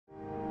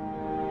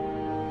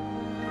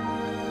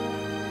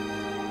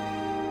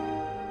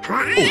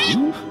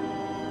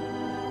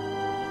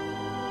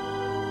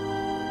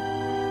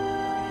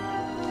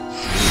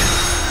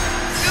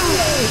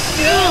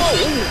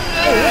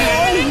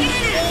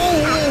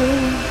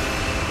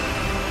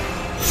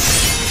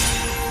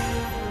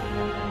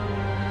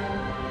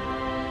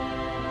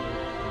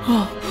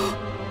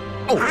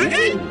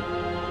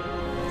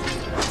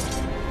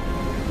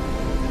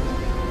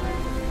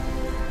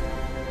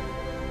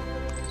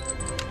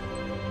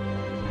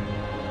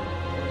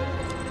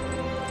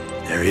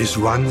There is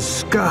one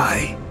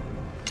sky,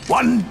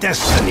 one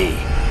destiny.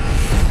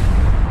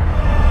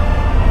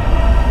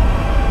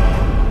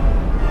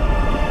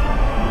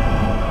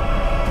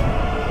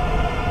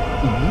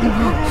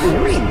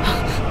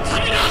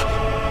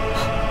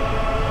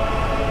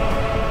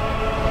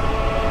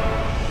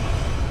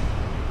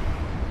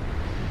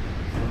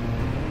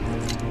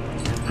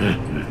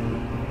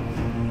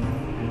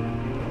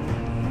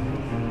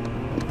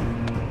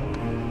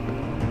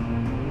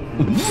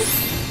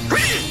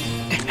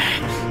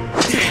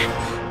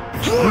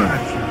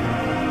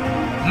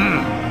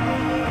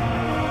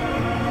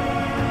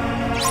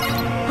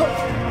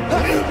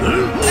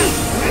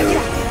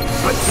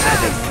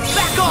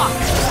 Back off!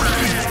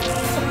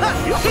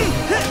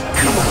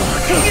 Come on!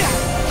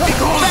 Be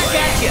gone! Back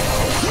at you!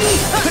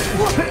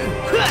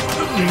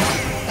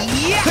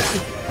 Yeah!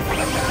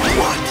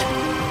 What?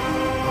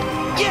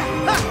 Yeah!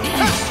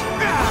 Yeah!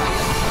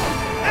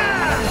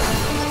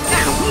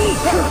 Got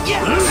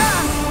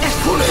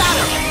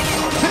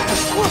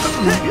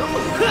him!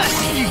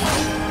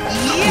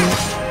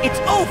 Yeah! It's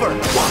over!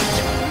 What?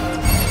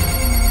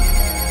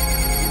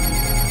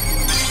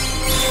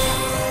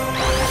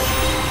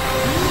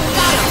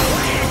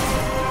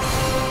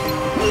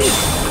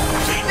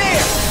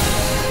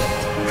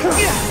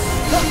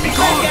 Be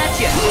gone! Back at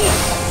you!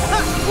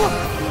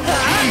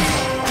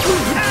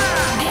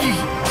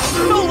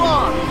 So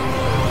long!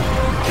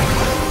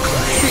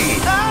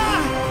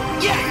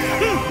 Yeah!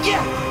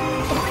 Yeah!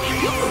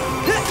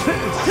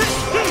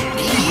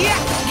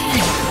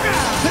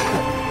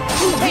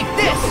 Take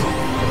this!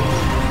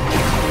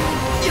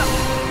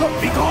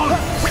 Be gone!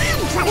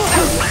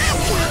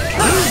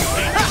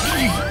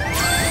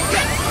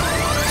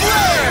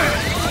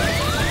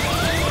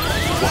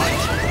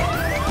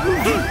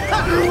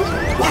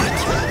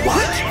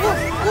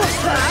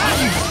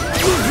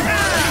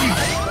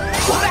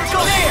 What? Back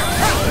on air!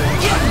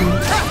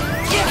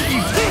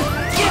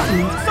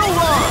 So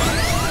long!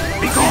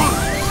 Be gone!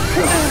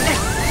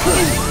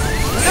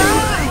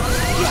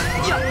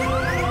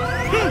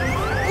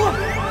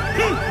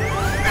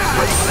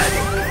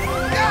 Pathetic!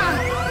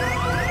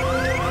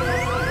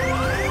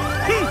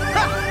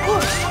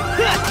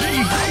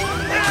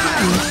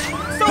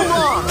 So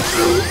long!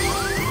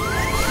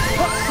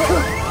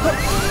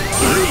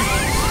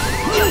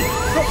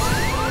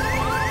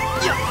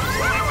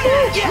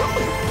 Yeah!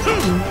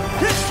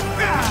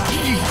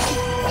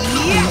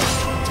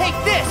 Take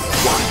this!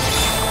 What?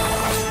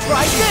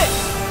 Try this!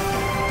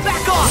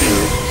 Back off!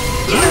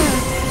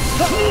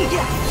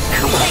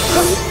 Come on!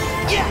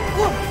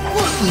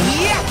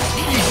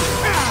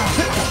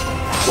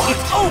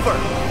 It's over!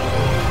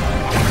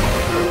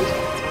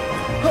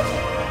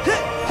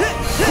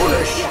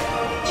 Foolish!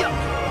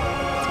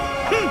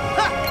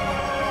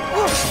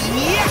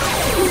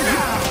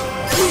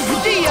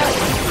 See ya!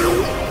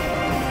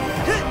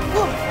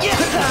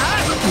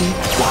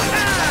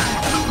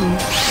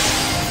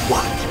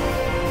 What?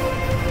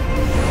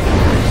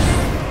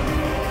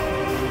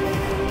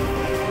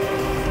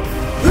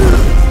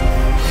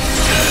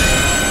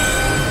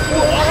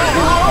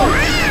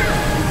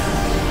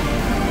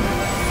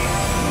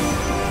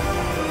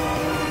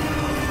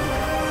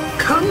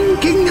 Come,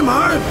 Kingdom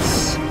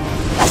Hearts!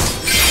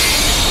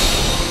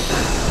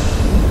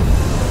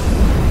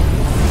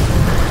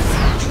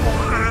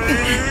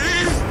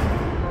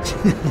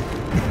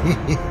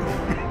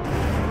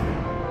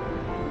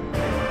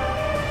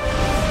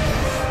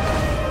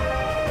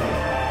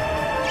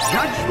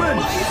 Judgment!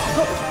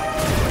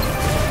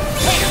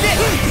 Take this!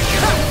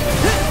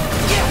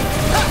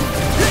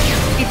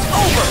 It's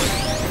over!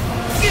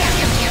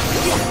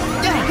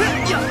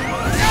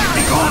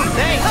 Be gone!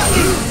 Thanks!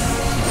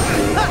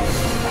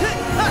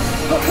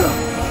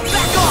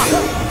 Back off!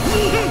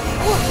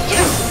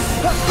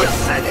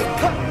 Pathetic!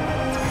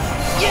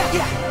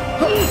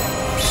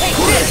 Take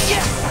this!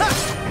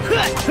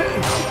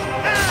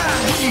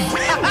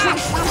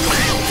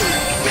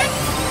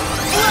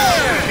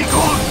 Be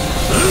gone!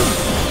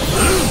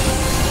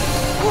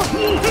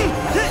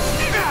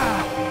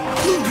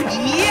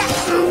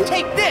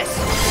 Take this!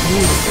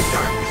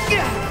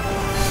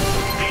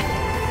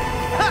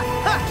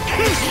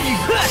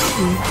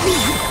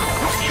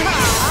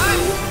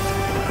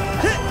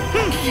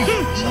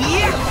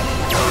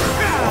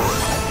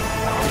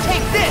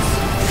 Take this!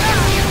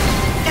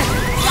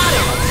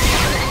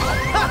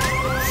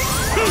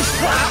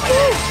 Got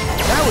him!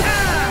 That was...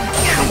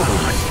 Come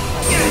on!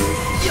 Yeah!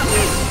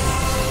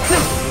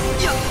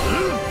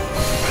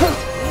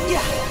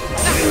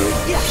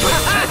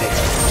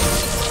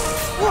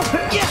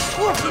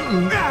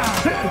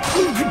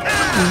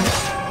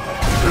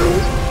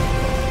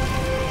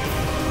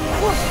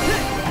 Come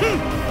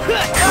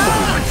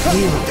on,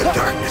 feel the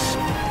darkness.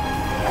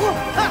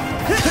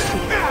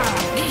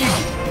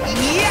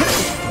 Yeah!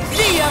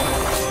 See ya!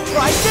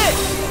 Try this!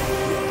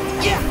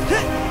 Yeah!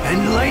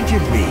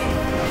 Enlighten me.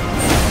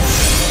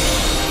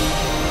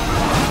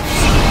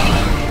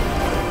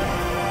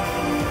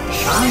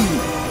 Shine.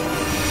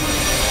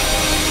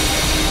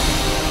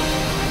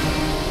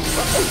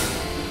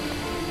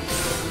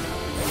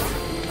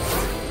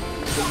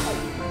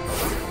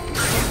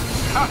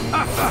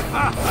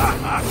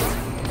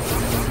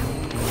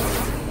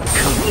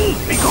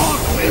 Be gone!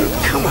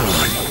 Come on!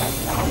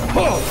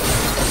 Oh.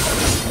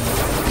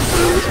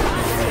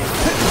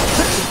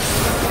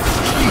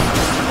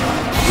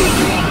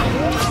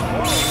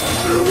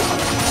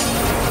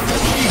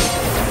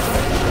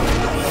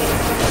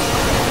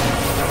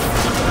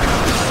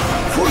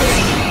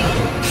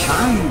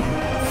 Shine!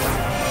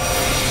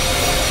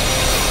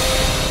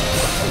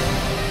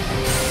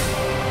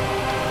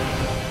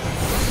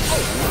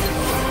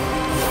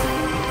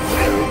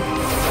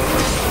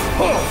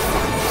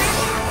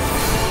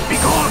 Be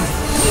gone!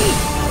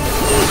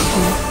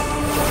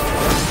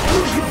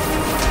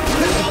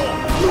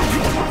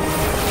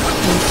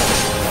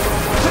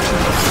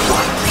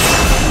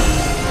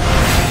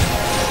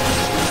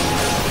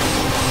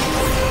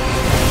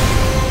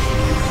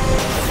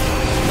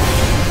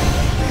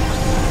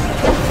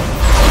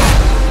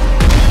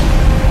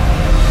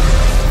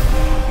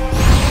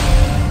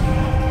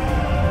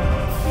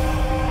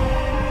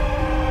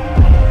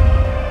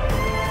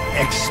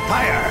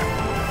 Expire!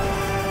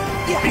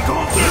 Be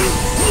gone!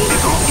 Be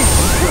gone!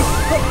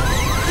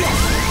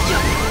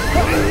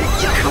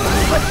 Come on!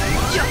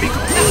 Be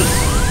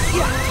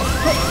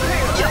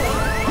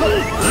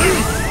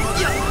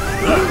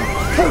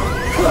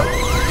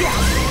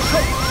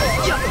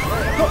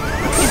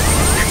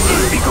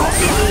gone! Be gone!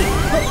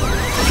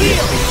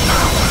 Heal!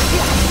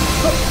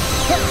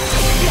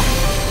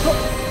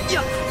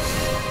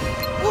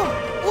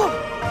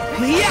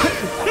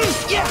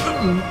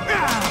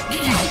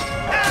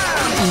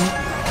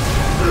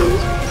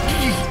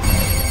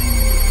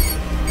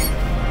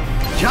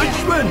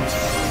 Judgment!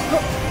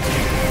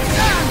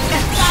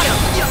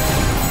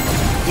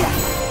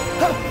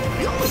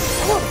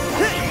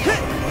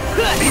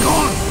 Be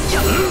gone!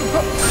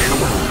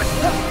 Come on!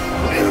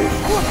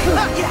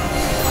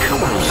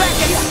 Come on!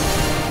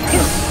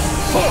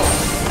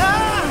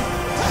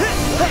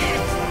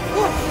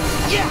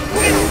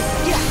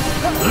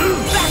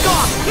 Back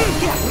off!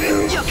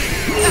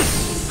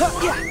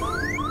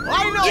 I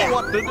know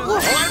what to do.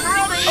 I'm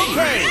ready.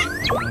 Okay!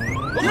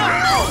 No!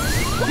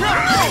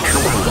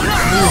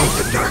 Feel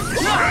the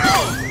darkness!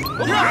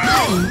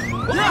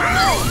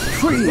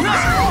 Freeze!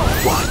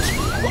 What?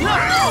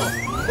 Go!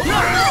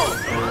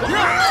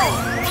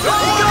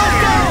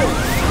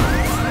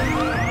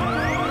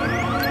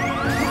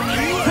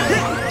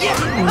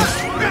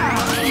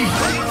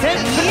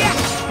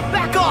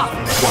 Back off!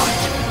 What?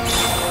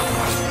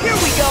 Here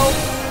we go!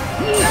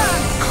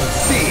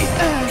 Concede!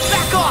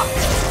 Back off!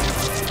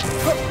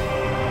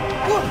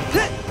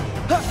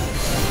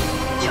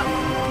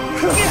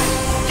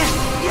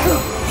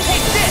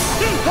 Take this!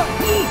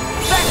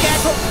 Back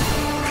at!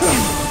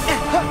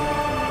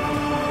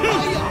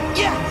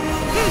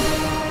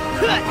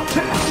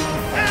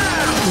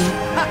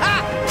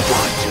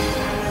 What?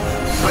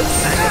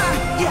 Pathetic!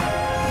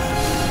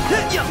 Back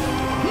at you!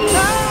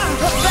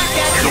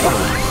 Come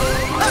on!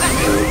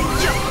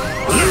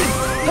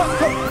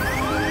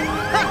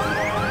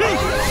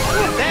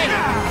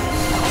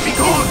 Be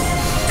gone!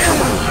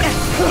 Come on!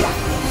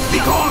 Be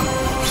gone!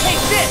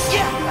 Take this!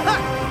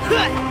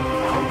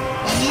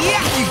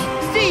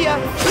 See ya!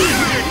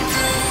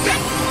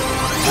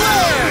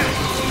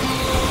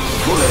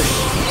 Foolish!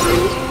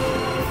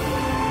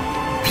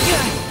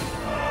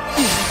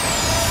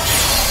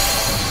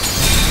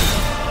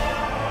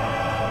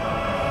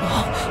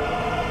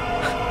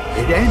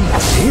 It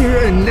ends here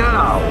and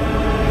now!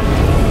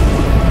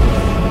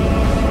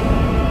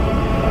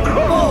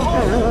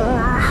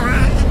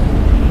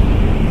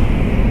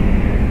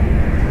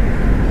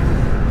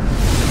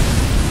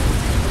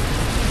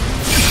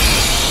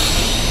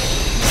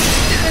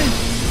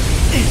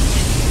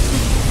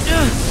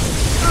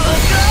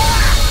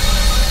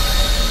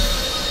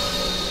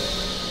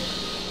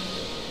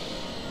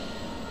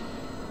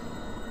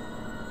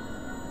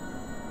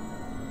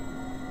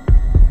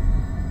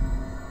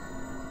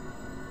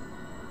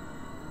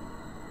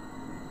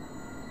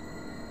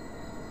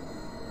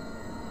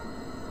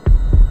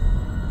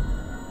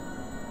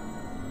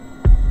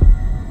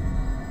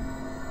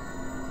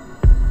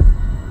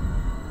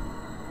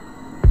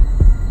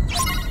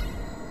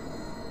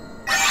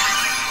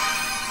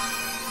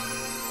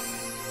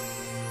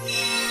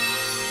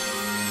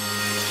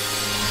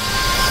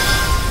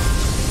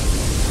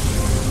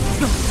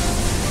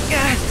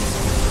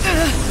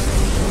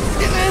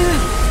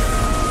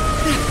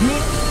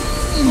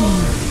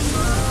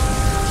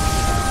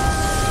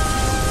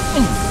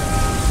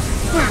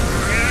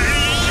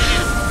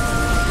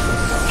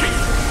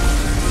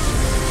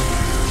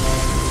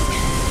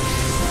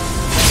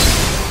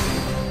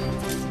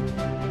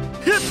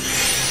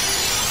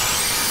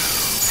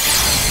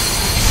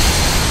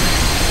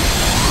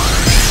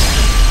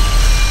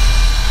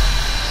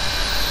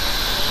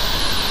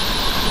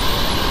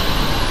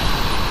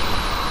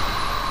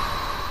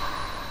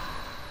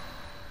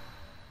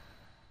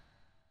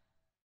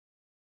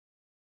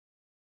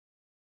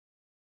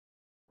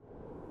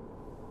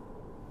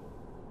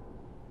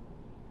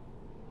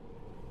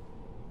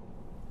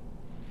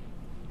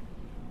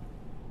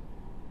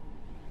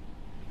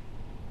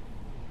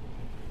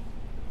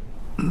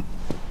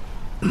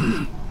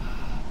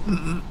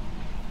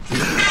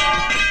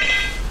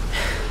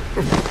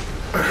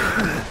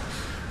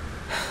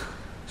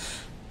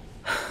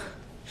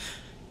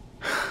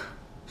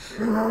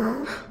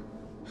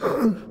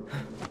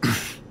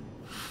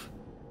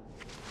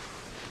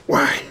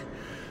 Why?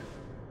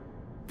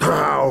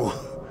 How?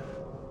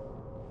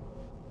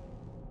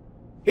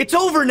 It's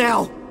over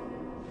now!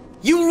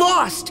 You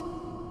lost!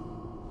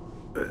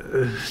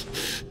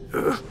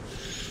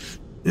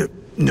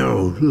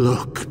 No,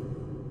 look.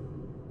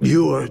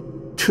 You are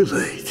too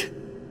late.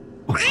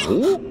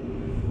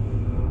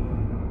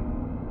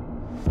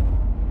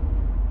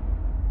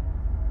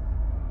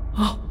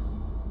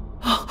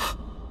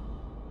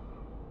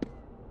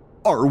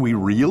 Are we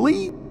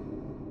really?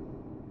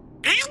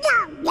 I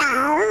don't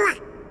know.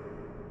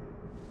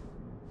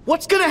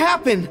 What's gonna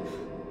happen?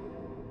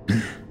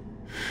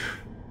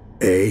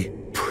 A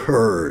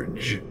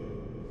purge.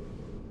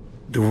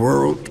 The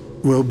world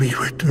will be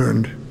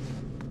returned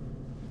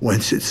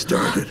whence it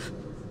started.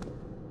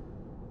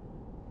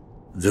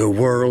 The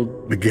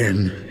world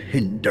began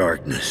in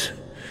darkness,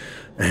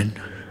 and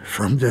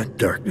from that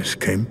darkness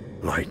came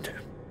light.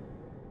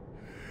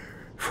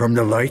 From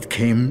the light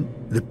came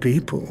the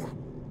people,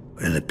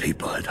 and the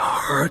people had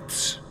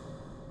hearts.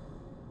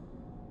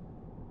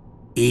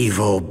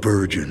 Evil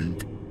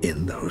burgeoned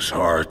in those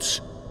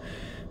hearts,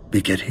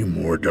 begetting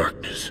more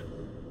darkness.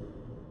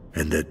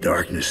 And that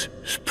darkness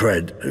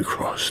spread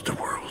across the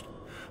world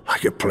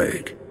like a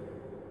plague.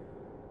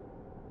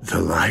 The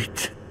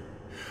light,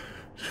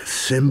 the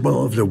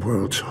symbol of the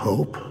world's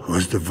hope,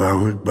 was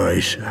devoured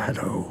by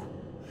shadow,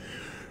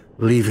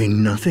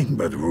 leaving nothing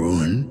but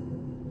ruin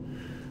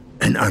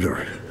and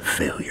utter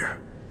failure.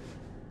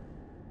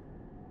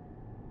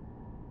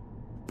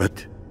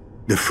 But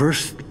the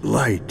first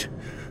light,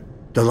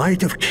 the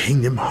light of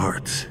Kingdom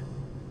Hearts,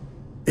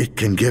 it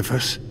can give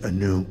us a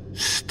new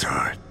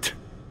start.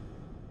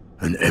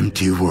 An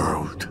empty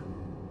world,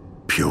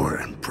 pure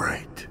and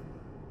bright.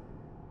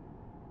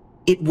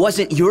 It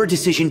wasn't your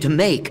decision to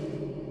make.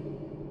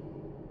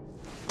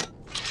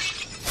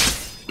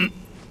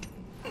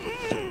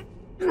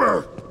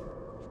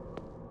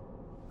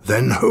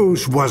 Then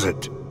whose was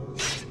it?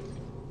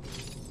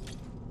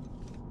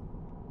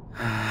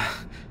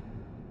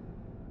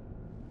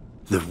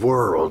 The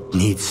world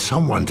needs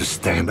someone to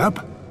stand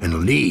up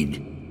and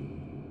lead.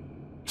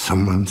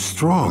 Someone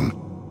strong.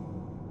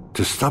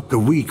 To stop the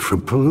weak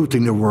from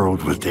polluting the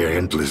world with their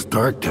endless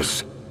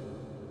darkness.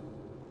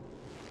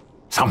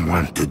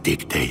 Someone to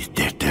dictate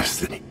their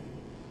destiny.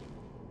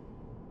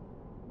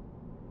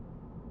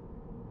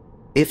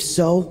 If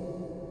so,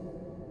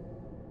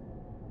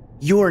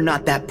 you're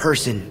not that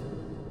person,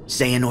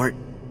 Xehanort.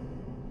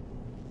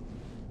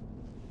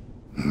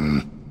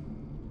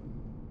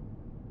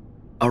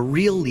 A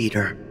real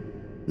leader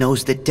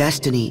knows that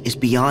destiny is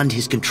beyond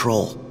his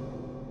control,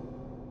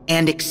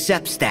 and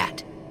accepts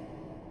that.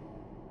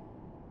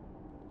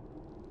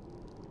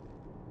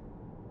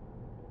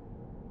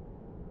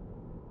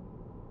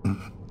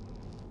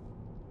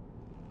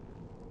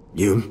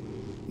 You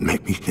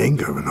make me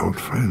think of an old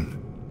friend.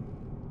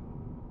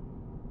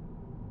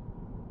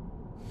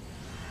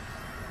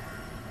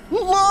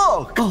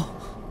 Look! Oh.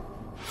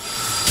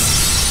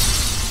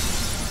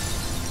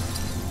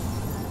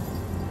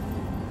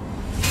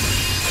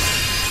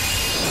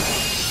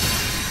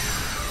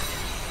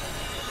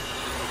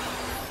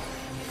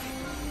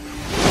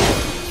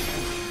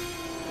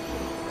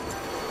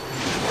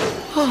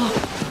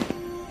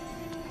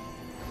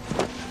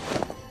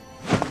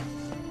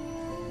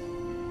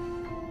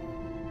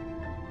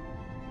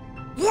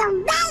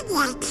 You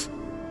made it.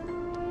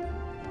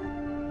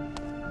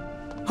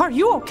 Are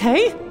you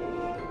okay?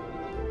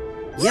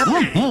 Yep.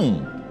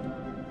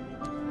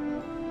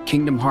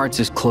 Kingdom Hearts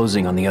is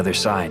closing on the other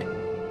side,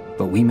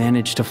 but we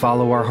managed to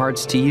follow our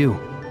hearts to you.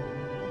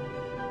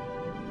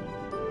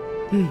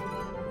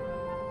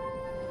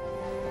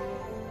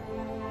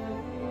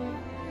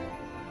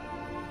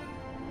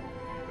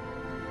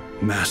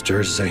 Master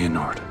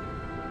Xehanort.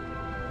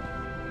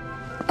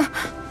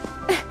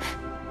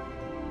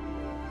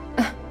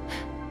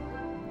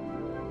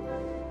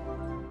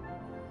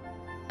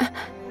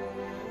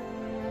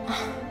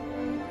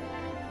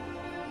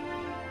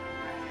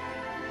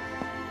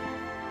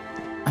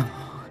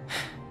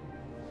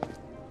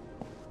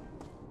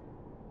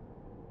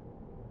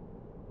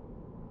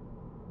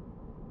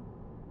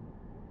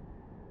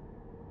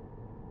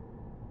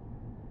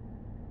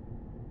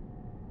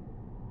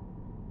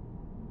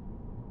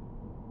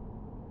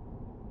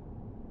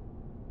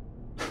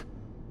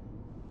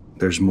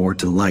 There's more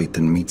to light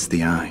than meets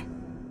the eye.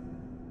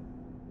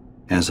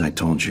 As I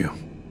told you.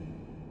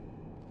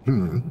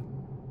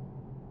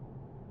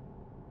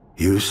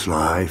 You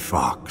sly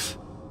fox.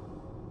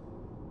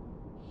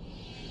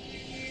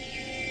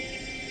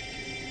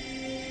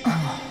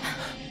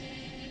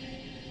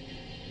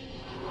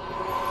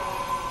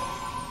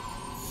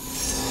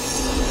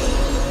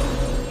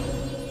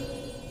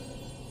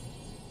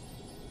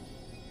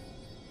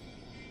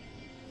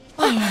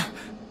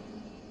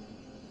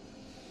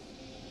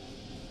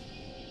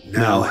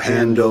 Now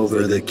hand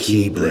over the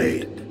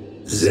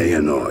Keyblade,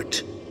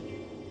 Xehanort.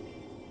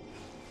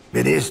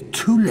 It is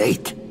too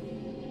late.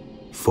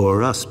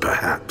 For us,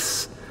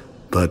 perhaps,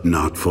 but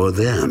not for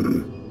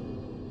them.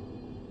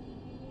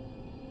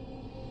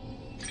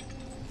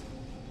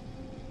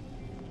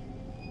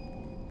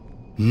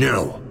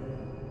 No.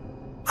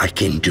 I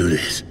can do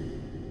this.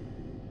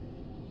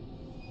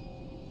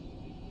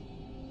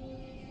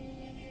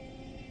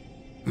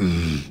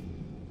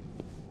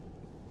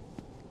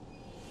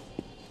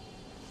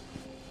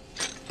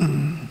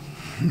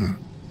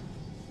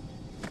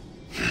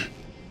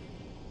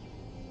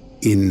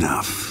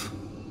 Enough.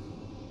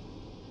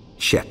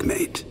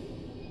 Checkmate.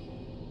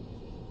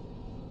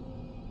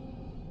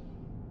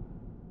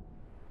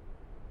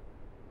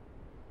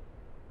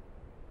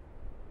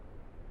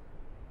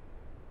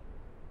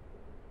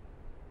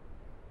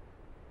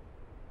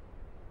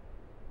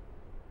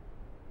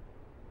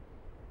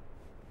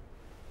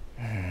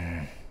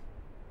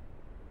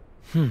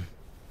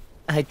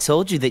 I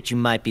told you that you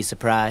might be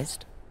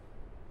surprised.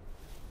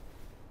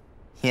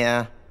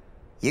 Yeah,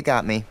 you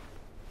got me.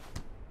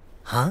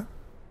 Huh?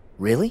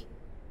 Really?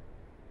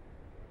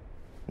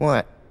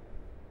 What?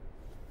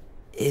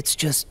 It's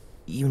just,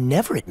 you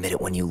never admit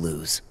it when you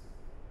lose.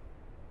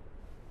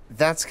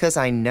 That's 'cause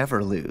I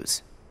never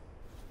lose.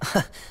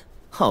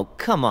 Oh,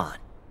 come on.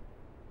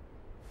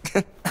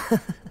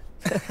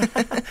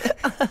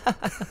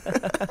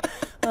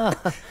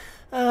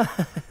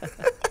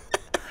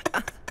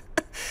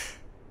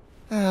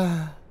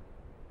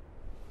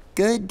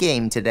 Good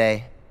game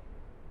today.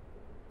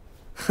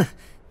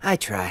 I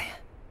try.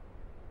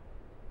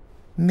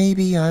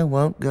 Maybe I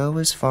won't go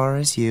as far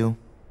as you.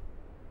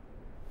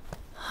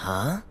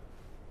 Huh?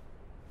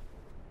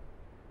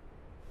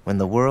 When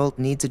the world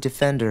needs a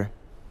defender,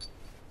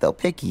 they'll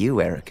pick you,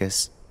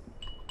 Ericus.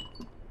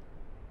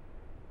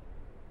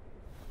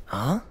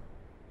 Huh?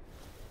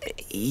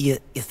 You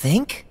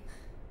think?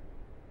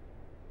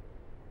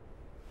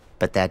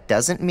 But that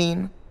doesn't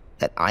mean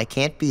that I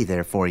can't be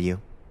there for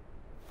you.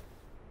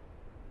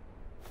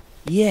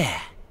 Yeah,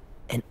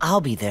 and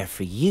I'll be there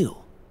for you.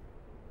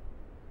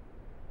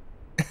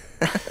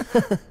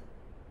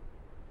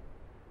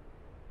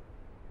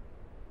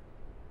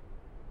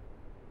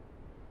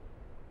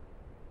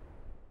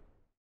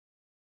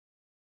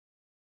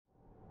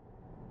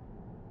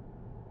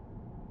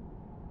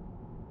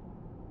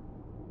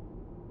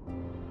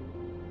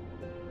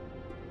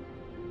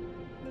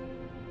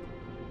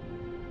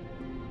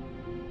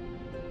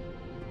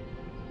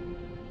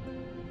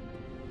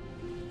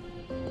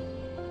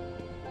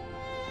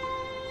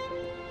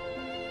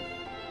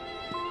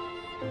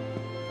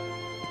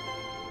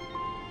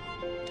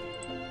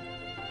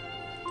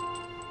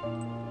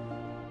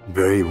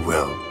 Very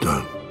well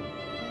done.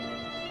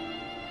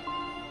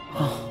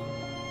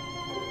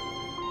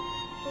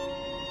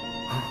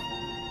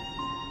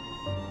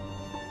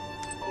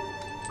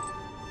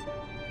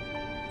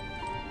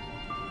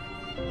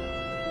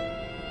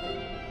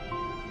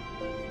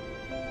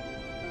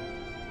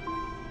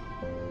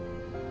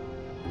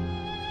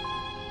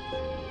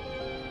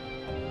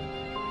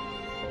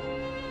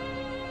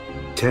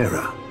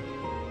 Terra,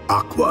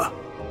 Aqua,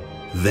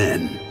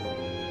 then.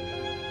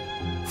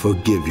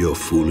 Forgive your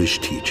foolish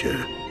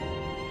teacher.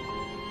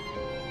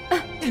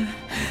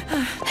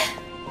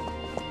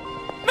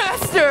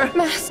 Master!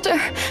 Master!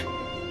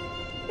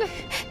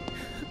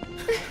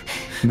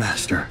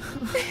 Master.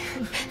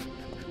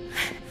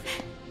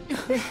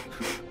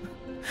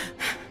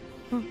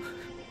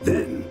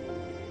 Then,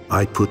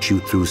 I put you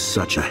through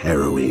such a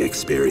harrowing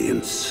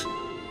experience.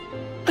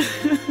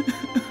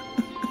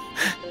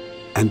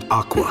 And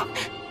Aqua,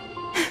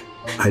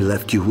 I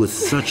left you with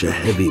such a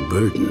heavy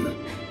burden.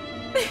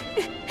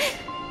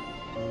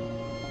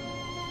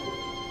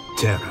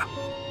 Terra,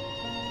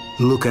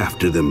 look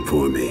after them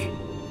for me.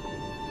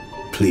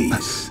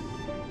 Please.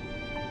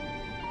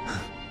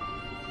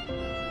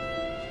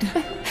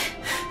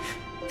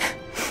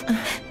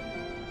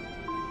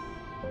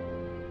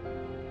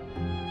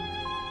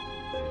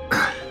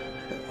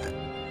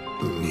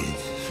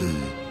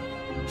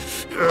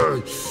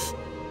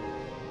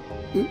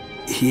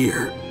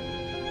 Here.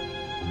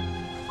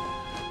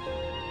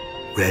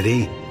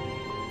 Ready,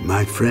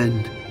 my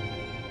friend?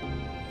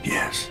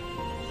 Yes.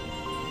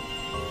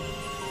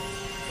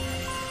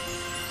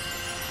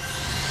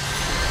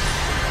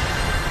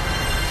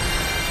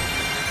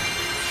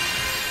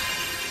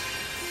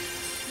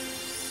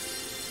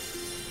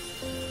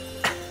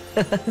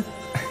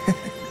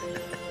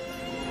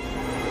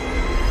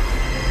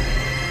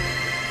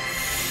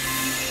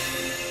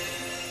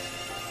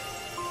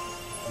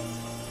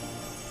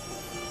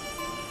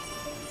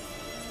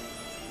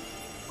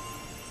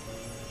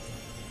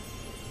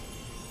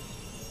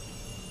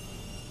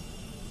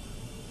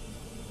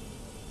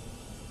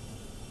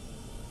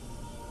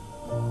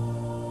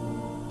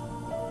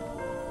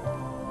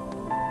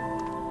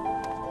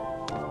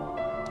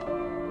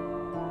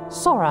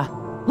 Sora,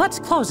 let's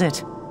close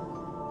it.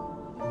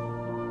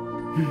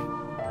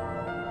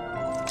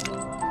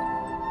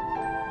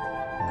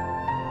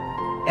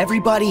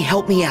 Everybody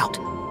help me out.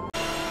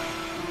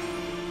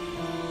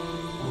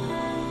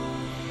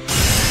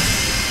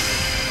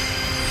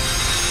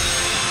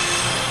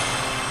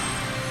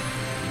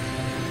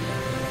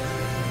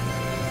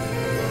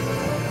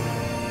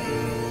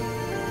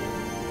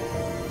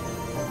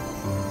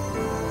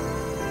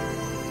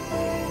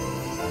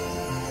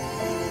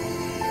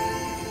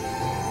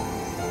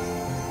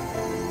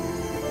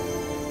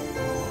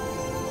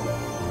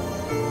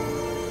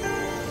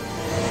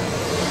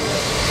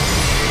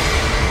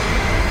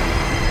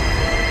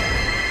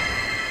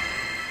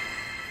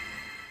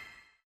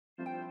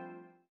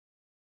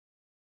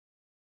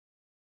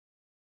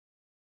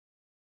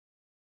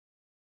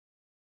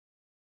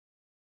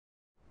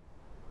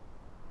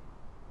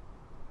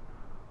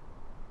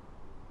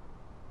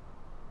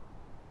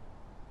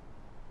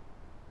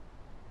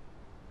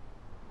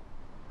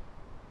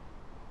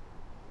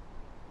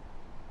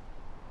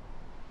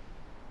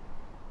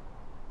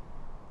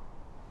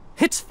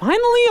 It's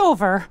finally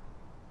over.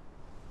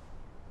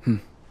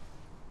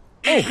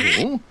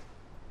 Oh,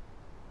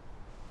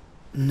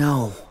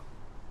 No.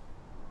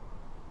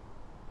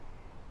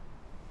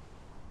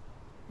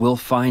 We'll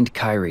find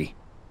Kyrie.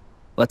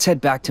 Let's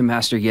head back to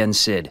Master Yen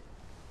Sid.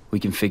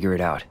 We can figure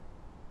it out.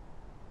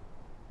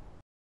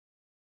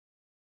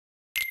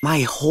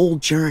 My whole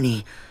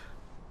journey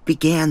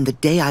began the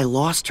day I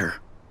lost her.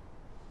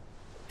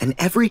 And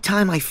every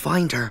time I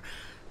find her,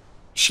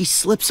 she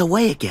slips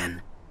away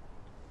again.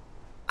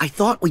 I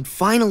thought we'd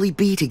finally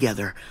be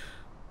together,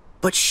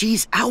 but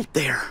she's out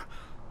there,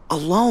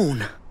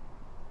 alone.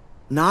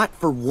 Not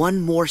for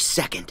one more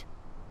second.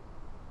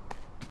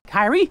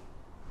 Kyrie,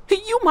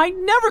 you might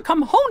never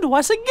come home to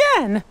us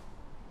again.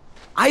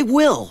 I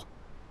will.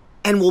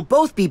 And we'll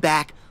both be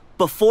back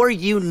before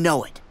you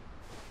know it.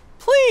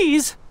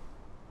 Please.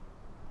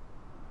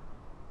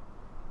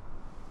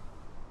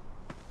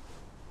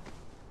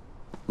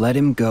 Let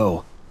him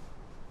go,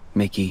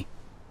 Mickey.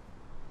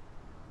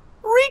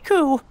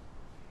 Riku!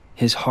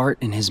 His heart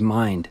and his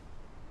mind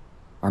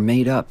are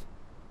made up.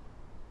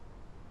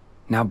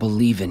 Now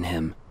believe in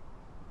him.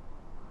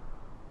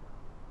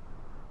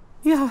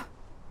 Yeah.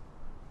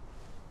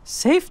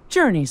 Safe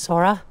journey,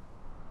 Sora.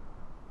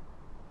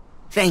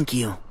 Thank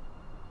you.